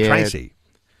 for Tracy?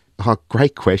 Oh,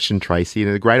 great question, Tracy,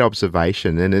 and a great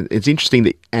observation. And it's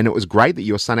interesting and it was great that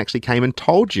your son actually came and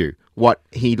told you what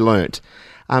he learnt.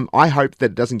 I hope that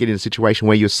it doesn't get in a situation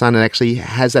where your son actually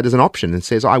has that as an option and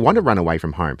says, I want to run away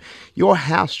from home. Your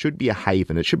house should be a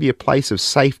haven. It should be a place of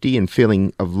safety and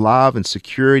feeling of love and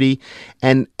security.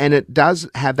 And it does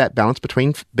have that balance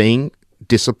between being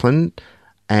disciplined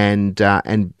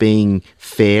and being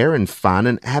fair and fun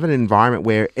and have an environment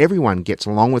where everyone gets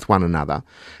along with one another.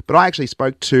 But I actually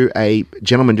spoke to a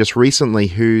gentleman just recently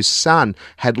whose son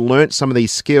had learnt some of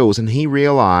these skills, and he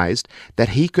realised that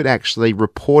he could actually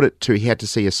report it he had to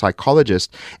see a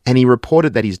psychologist, and he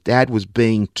reported that his dad was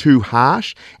being too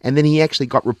harsh, and then he actually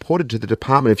got reported to the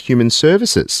Department of Human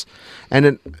Services.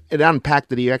 And it unpacked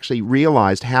that he actually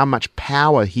realised how much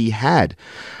power he had.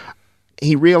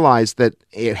 he realised that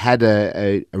it had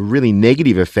a really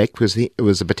negative effect because it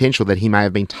was a potential that he may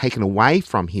have been taken away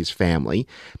from his family,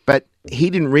 but he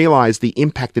didn't realise the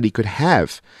impact that he could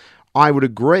have. I would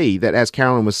agree that, as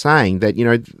Carolyn was saying, that,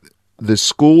 the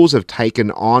schools have taken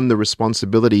on the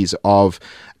responsibilities of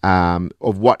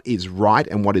what is right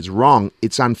and what is wrong.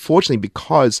 It's unfortunately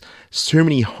because so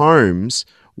many homes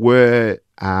were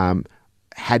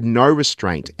had no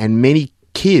restraint, and many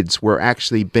kids were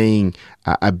actually being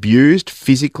abused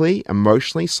physically,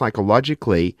 emotionally,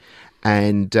 psychologically,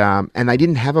 and they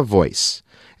didn't have a voice.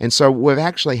 And so we've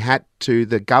actually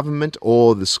the government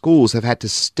or the schools have had to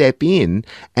step in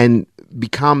and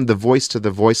become the voice to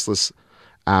the voiceless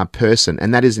person,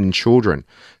 and that is in children.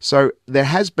 So there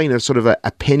has been a sort of a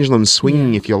pendulum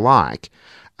swinging, if you like,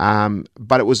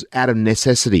 but it was out of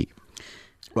necessity.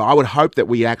 Well, I would hope that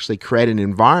we actually create an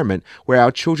environment where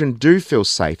our children do feel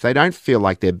safe. They don't feel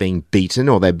like they're being beaten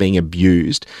or they're being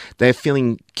abused. They're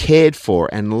feeling cared for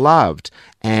and loved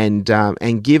and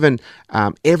given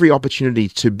every opportunity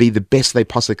to be the best they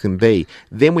possibly can be.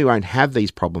 Then we won't have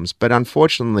these problems. But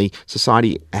unfortunately,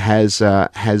 society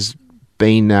has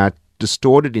been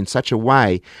distorted in such a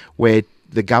way where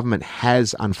the government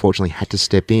has unfortunately had to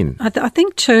step in. I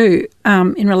think too,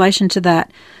 in relation to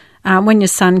that, when your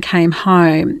son came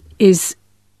home, is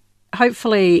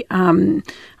hopefully,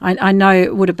 I know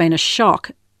it would have been a shock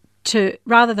to,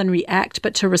 rather than react,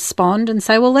 but to respond and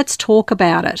say, well, let's talk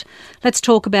about it. Let's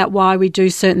talk about why we do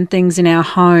certain things in our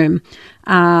home,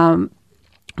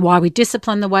 why we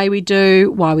discipline the way we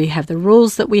do, why we have the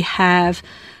rules that we have.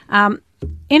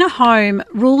 In a home,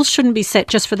 rules shouldn't be set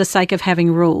just for the sake of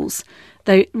having rules.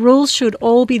 The rules should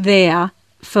all be there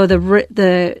for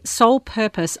the sole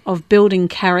purpose of building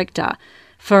character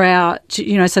for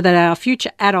so that our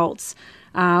future adults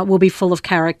will be full of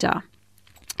character.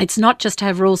 It's not just to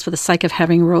have rules for the sake of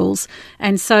having rules.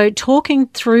 And so talking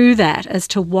through that as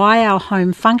to why our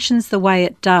home functions the way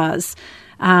it does,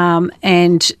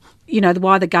 and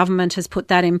why the government has put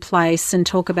that in place, and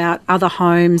talk about other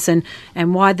homes and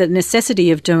why the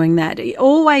necessity of doing that.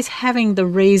 Always having the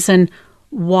reason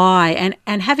why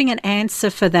and having an answer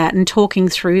for that and talking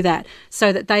through that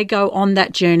so that they go on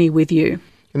that journey with you.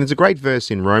 And there's a great verse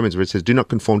in Romans where it says, do not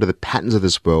conform to the patterns of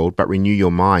this world, but renew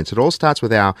your mind. So it all starts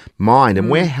with our mind, and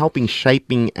we're helping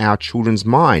shaping our children's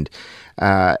mind.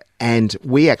 And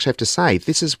we actually have to say,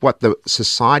 this is what the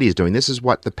society is doing. This is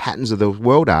what the patterns of the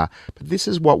world are. But this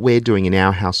is what we're doing in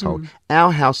our household.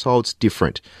 Our household's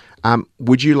different.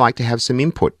 Would you like to have some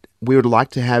input? We would like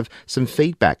to have some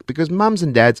feedback, because mums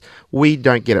and dads, we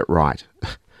don't get it right.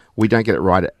 We don't get it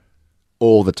right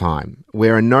all the time.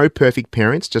 There are no perfect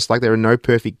parents, just like there are no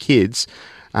perfect kids.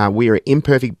 We are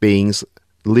imperfect beings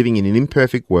living in an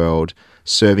imperfect world,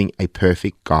 serving a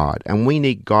perfect God. And we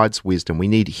need God's wisdom. We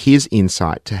need His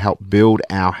insight to help build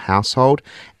our household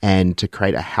and to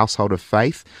create a household of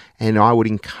faith. And I would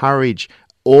encourage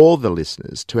all the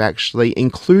listeners to actually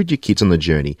include your kids on the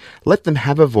journey. Let them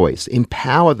have a voice,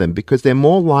 empower them, because they're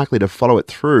more likely to follow it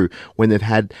through when they've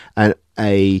had an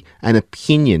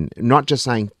opinion, not just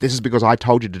saying, this is because I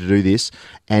told you to do this,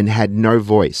 and had no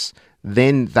voice.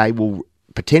 Then they will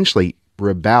potentially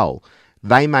rebel.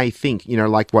 They may think,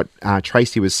 like what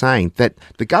Tracy was saying, that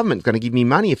the government's going to give me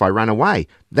money if I run away.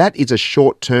 That is a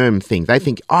short-term thing. They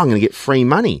think, I'm going to get free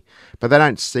money. But they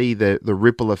don't see the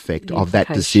ripple effect of that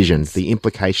decision, the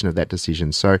implication of that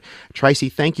decision. So, Tracy,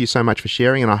 thank you so much for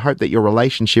sharing, and I hope that your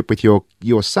relationship with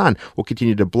your son will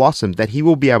continue to blossom, that he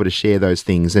will be able to share those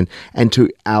things and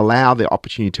to allow the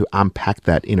opportunity to unpack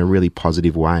that in a really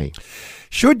positive way.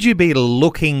 Should you be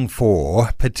looking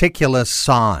for particular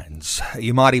signs,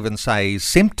 you might even say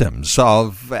symptoms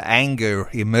of anger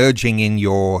emerging in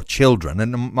your children,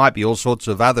 and there might be all sorts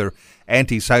of other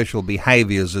antisocial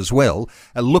behaviours as well,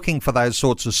 looking for those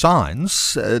sorts of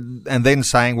signs and then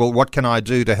saying, well, what can I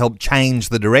do to help change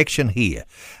the direction here?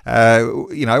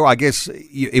 I guess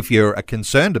if you're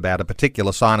concerned about a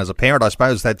particular sign as a parent, I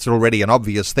suppose that's already an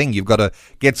obvious thing. You've got to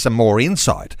get some more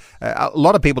insight. A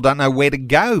lot of people don't know where to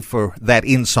go for that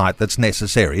insight that's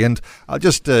necessary. And I'll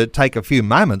just take a few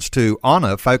moments to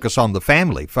honour Focus on the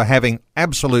Family for having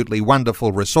absolutely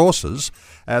wonderful resources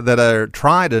that are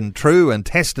tried and true and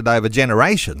tested over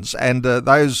generations, and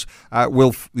those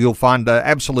you'll find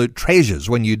absolute treasures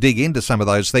when you dig into some of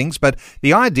those things. But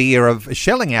the idea of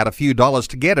shelling out a few dollars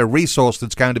to get a resource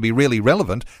that's going to be really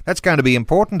relevant, that's going to be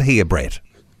important here, Brett.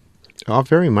 Oh,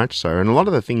 very much so. And a lot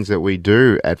of the things that we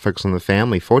do at Focus on the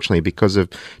Family, fortunately, because of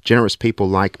generous people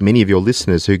like many of your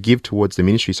listeners who give towards the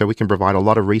ministry, so we can provide a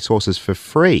lot of resources for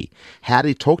free. How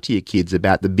to talk to your kids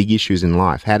about the big issues in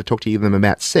life, how to talk to them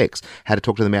about sex, how to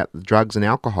talk to them about drugs and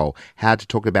alcohol, how to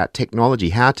talk about technology,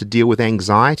 how to deal with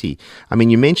anxiety. I mean,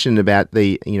 you mentioned about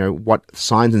what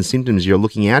signs and symptoms you're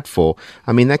looking out for.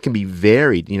 I mean, that can be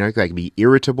varied. They can be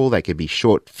irritable, they could be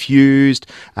short-fused,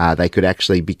 they could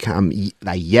actually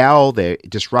they yell, they're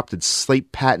disrupted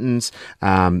sleep patterns,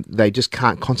 they just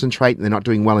can't concentrate, they're not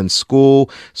doing well in school,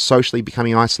 socially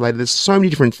becoming isolated. There's so many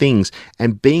different things,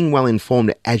 and being well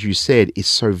informed, as you said, is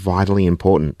so vitally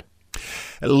important.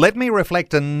 Let me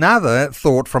reflect another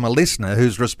thought from a listener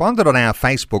who's responded on our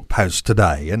Facebook post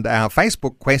today. And our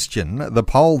Facebook question, the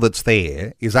poll that's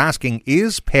there, is asking,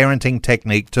 is parenting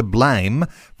technique to blame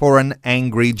for an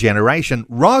angry generation?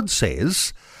 Rod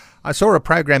says, I saw a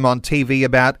program on TV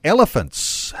about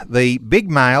elephants. The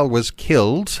big male was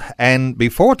killed, and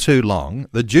before too long,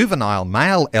 the juvenile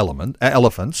male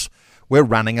elephants were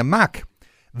running amok.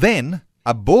 Then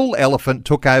a bull elephant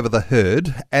took over the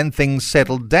herd, and things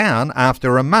settled down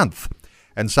after a month.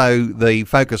 And so the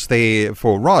focus there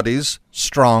for Rod is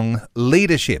strong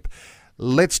leadership.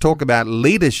 Let's talk about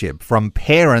leadership from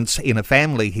parents in a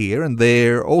family here, and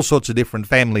there are all sorts of different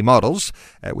family models.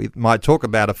 We might talk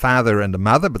about a father and a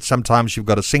mother, but sometimes you've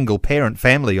got a single parent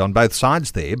family on both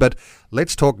sides there. But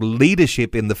let's talk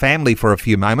leadership in the family for a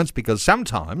few moments, because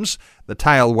sometimes the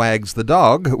tail wags the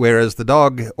dog, whereas the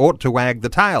dog ought to wag the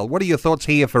tail. What are your thoughts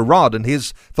here for Rod and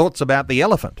his thoughts about the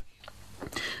elephant?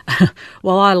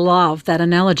 Well, I love that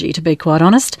analogy, to be quite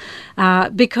honest,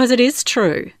 because it is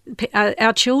true.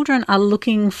 Our children are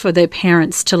looking for their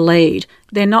parents to lead.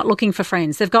 They're not looking for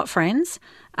friends. They've got friends.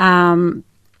 A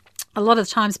lot of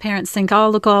times parents think, oh,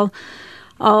 look,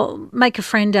 I'll make a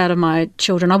friend out of my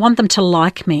children. I want them to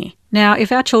like me. Now,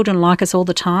 if our children like us all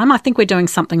the time, I think we're doing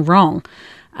something wrong.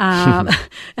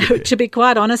 To be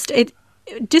quite honest,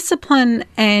 discipline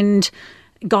and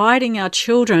guiding our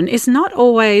children is not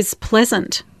always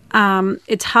pleasant.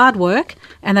 It's hard work,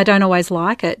 and they don't always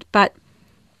like it, and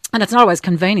it's not always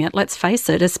convenient, let's face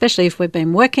it, especially if we've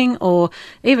been working or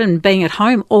even being at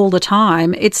home all the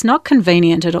time. It's not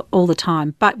convenient all the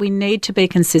time, but we need to be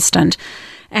consistent.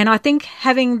 And I think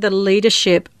having the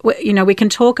leadership, we can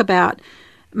talk about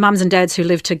mums and dads who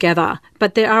live together,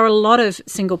 but there are a lot of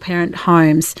single-parent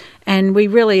homes, and we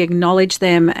really acknowledge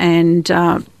them, and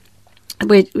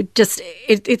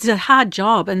it's a hard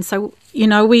job, and so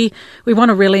we want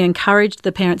to really encourage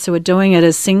the parents who are doing it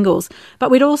as singles,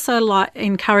 but we'd also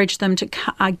encourage them to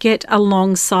get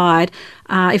alongside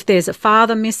if there's a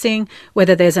father missing,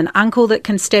 whether there's an uncle that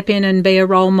can step in and be a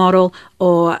role model,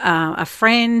 or a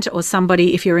friend, or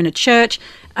somebody, if you're in a church,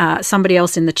 somebody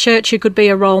else in the church who could be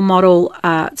a role model,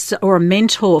 or a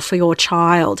mentor for your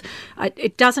child.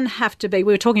 It doesn't have to be,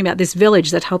 we were talking about this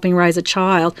village that's helping raise a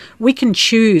child. We can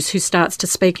choose who starts to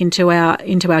speak into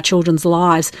our children's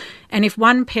lives. And if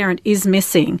one parent is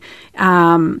missing,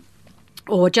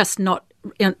 or just not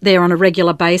there on a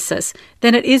regular basis,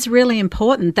 then it is really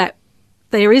important that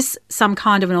there is some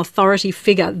kind of an authority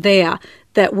figure there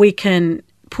that we can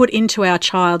put into our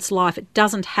child's life. It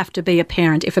doesn't have to be a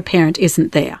parent if a parent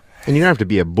isn't there. And you don't have to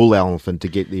be a bull elephant to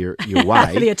get your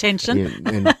way. The attention.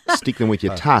 And stick them with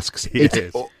your tusks.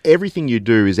 Yes. Everything you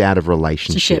do is out of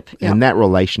relationship. Yep. And that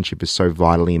relationship is so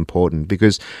vitally important,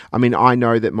 because, I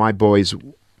know that my boys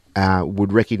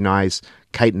would recognise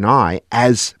Kate and I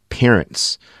as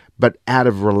parents. But out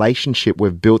of relationship,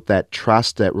 we've built that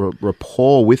trust, that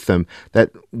rapport with them, that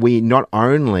we not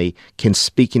only can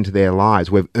speak into their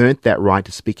lives, we've earned that right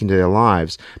to speak into their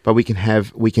lives, but we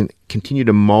can continue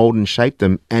to mould and shape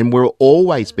them, and we'll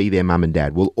always be their mum and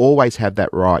dad. We'll always have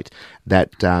that right,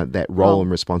 that role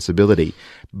and responsibility.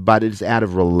 But it's out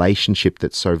of relationship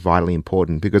that's so vitally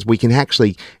important, because we can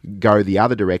actually go the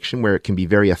other direction where it can be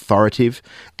very authoritative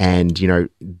and,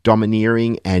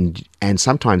 domineering, and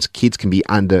sometimes kids can be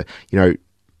under,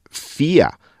 fear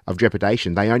of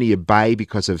trepidation. They only obey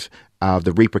because of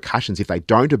the repercussions if they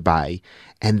don't obey,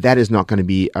 and that is not going to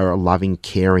be a loving,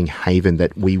 caring haven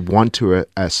that we want to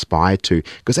aspire to,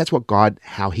 because that's what God,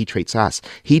 how He treats us.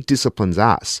 He disciplines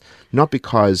us, not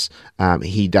because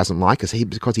He doesn't like us,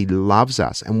 because He loves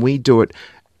us, and we do it,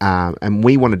 and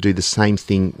we want to do the same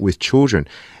thing with children.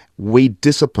 We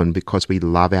discipline because we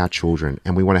love our children,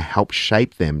 and we want to help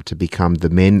shape them to become the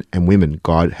men and women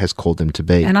God has called them to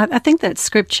be. And I think that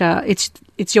scripture, it's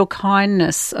your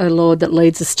kindness, O Lord, that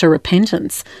leads us to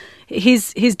repentance.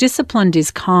 His discipline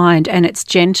is kind and it's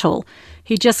gentle.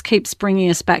 he just keeps bringing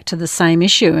us back to the same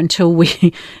issue until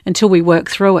we work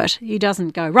through it. He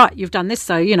doesn't go, right, you've done this,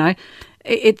 so,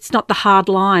 it's not the hard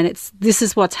line. It's this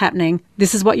is what's happening.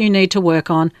 This is what you need to work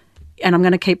on. And I'm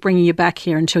going to keep bringing you back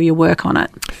here until you work on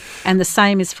it. And the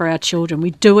same is for our children.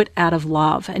 We do it out of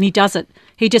love. And he does it.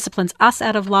 He disciplines us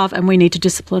out of love, and we need to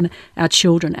discipline our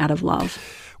children out of love.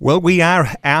 Well, we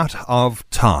are out of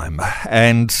time.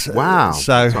 And wow,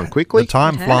 so it's gone quickly. The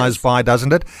time flies by,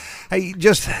 doesn't it? Hey,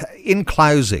 just in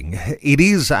closing, it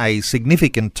is a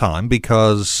significant time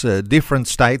because different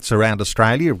states around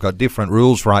Australia have got different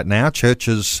rules right now.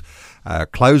 Churches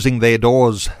closing their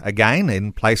doors again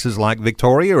in places like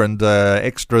Victoria, and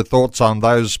extra thoughts on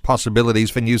those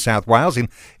possibilities for New South Wales.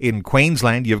 In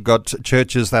Queensland, you've got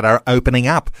churches that are opening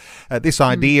up. This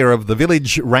idea of the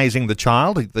village raising the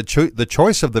child, the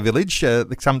choice of the village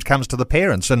comes to the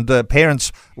parents, and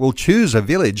parents will choose a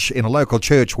village in a local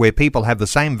church where people have the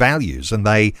same values and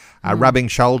they are rubbing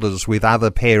shoulders with other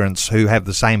parents who have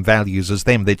the same values as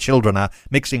them. Their children are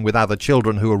mixing with other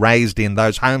children who are raised in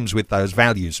those homes with those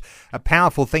values. A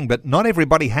powerful thing, but not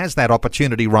everybody has that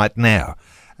opportunity right now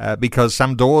because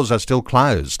some doors are still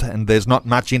closed and there's not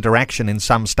much interaction in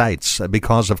some states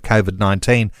because of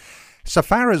COVID-19. So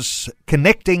far as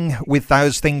connecting with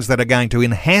those things that are going to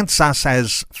enhance us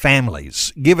as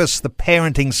families, give us the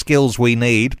parenting skills we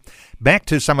need, back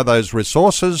to some of those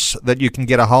resources that you can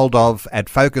get a hold of at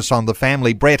Focus on the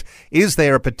Family. Brett, is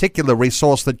there a particular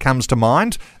resource that comes to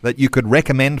mind that you could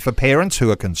recommend for parents who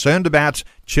are concerned about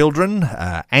children,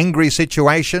 angry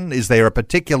situation? Is there a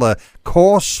particular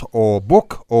course or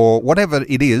book or whatever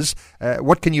it is?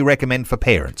 What can you recommend for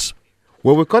parents?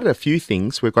 Well, we've got a few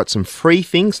things. We've got some free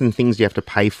things and things you have to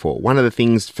pay for. One of the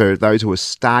things for those who are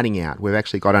starting out, we've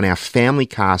actually got on our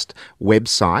FamilyCast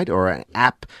website or an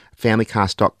app,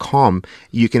 familycast.com,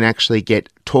 you can actually get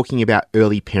talking about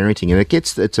early parenting. And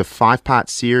it's a 5-part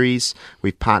series.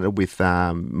 We've partnered with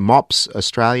MOPS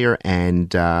Australia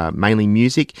and Mainly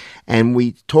Music, and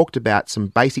we talked about some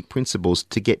basic principles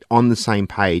to get on the same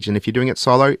page. And if you're doing it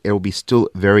solo, it will be still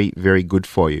very, very good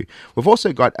for you. We've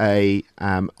also got a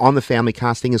on the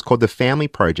FamilyCast thing is called the Family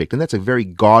Project, and that's a very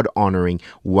God-honouring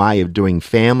way of doing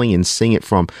family and seeing it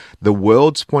from the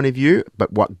world's point of view,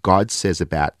 but what God says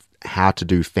about how to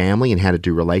do family and how to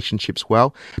do relationships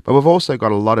well. But we've also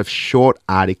got a lot of short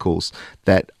articles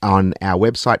that on our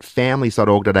website,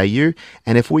 families.org.au.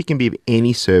 And if we can be of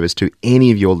any service to any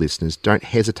of your listeners, don't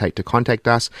hesitate to contact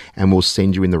us and we'll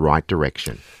send you in the right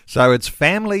direction. So it's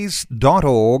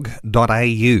families.org.au.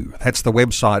 That's the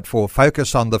website for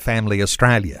Focus on the Family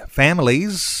Australia.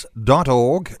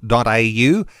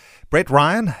 Families.org.au. Brett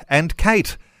Ryan and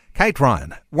Kate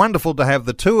Ryan, wonderful to have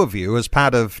the two of you as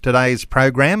part of today's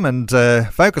program, and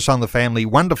Focus on the Family,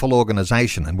 wonderful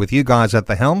organisation, and with you guys at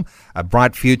the helm, a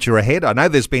bright future ahead. I know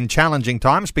there's been challenging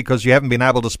times because you haven't been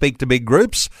able to speak to big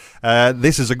groups.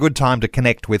 This is a good time to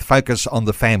connect with Focus on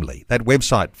the Family. That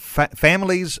website,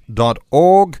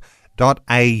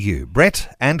 families.org.au.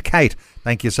 Brett and Kate,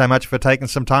 thank you so much for taking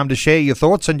some time to share your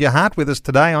thoughts and your heart with us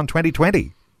today on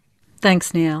 2020.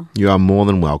 Thanks, Neil. You are more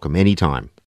than welcome anytime.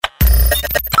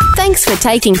 Thanks for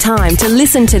taking time to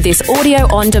listen to this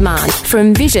audio on demand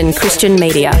from Vision Christian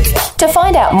Media. To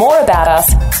find out more about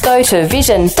us, go to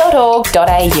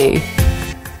vision.org.au.